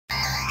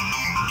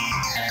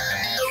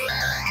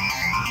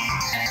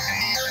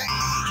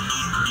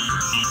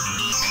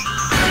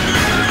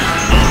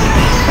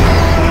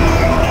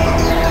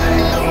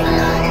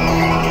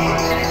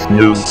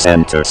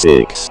NewsCenter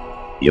 6,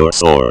 your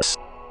source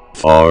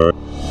for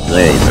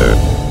laser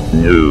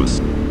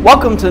news.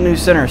 Welcome to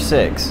NewsCenter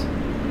 6.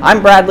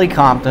 I'm Bradley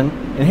Compton,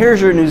 and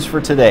here's your news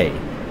for today,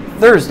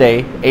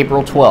 Thursday,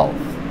 April 12th.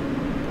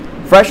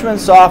 Freshmen,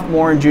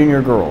 sophomore, and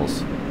junior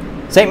girls.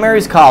 St.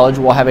 Mary's College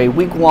will have a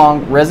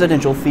week-long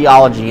residential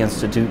theology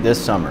institute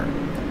this summer.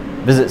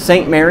 Visit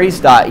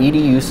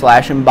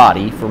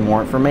stmarys.edu/embody for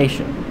more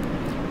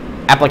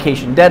information.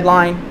 Application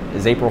deadline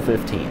is April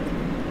 15th.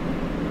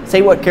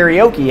 Say What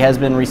Karaoke has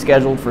been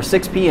rescheduled for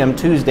 6 p.m.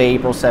 Tuesday,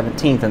 April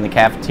 17th in the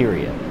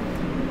cafeteria.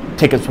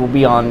 Tickets will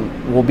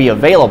be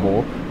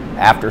available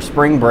after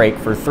spring break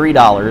for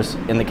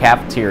 $3 in the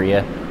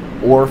cafeteria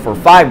or for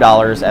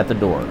 $5 at the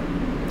door.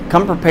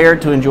 Come prepared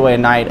to enjoy a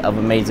night of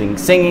amazing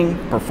singing,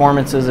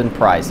 performances, and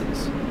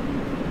prizes.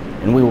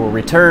 And we will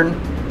return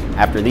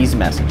after these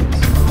messages.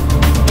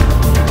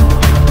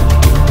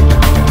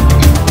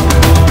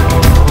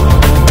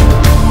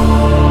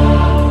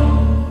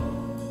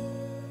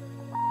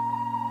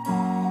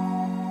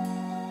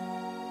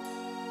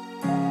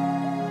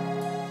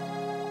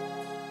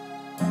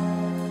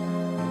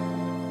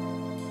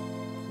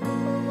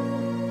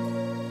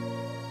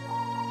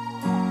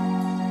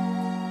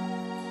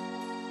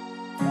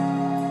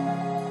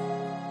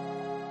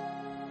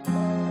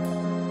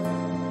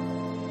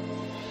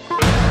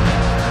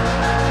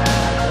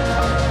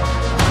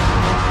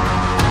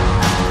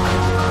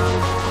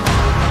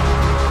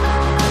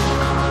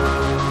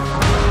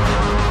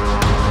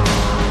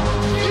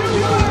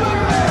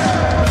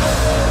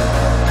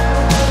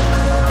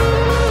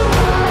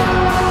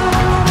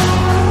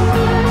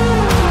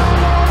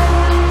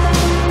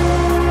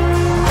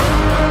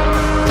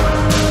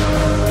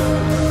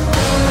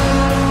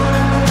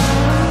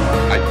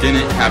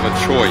 Didn't have a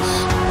choice.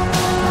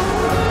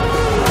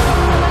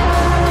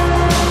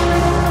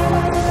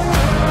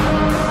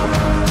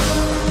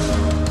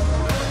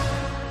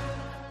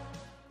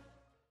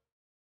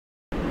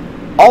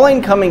 All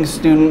incoming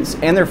students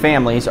and their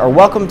families are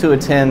welcome to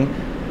attend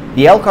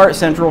the Elkhart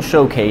Central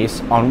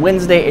Showcase on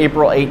Wednesday,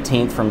 April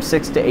 18th from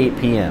 6 to 8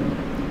 p.m.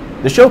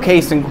 The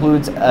showcase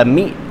includes a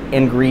meet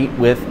and greet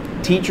with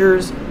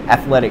teachers,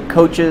 athletic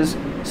coaches,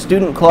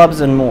 student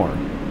clubs, and more.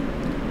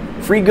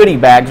 Free goodie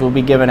bags will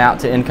be given out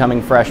to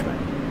incoming freshmen.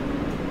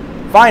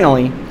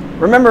 Finally,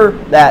 remember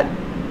that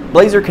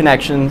Blazer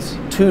Connections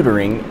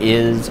tutoring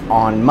is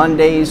on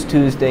Mondays,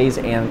 Tuesdays,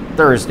 and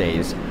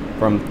Thursdays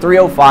from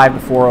 3:05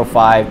 to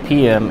 4:05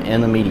 p.m.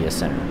 in the Media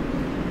Center.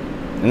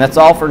 And that's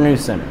all for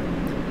NewsCenter.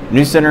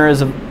 NewsCenter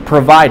is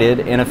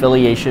provided in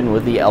affiliation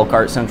with the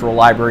Elkhart Central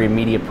Library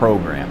Media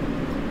Program.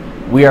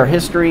 We are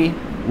history,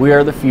 we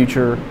are the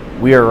future,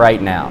 we are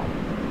right now.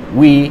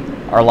 We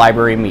are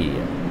Library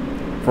Media.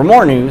 For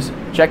more news,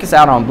 check us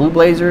out on Blue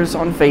Blazers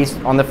on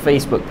the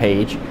Facebook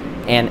page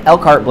and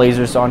Elkhart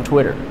Blazers on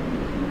Twitter.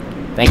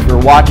 Thank you for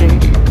watching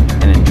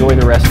and enjoy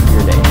the rest of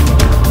your day.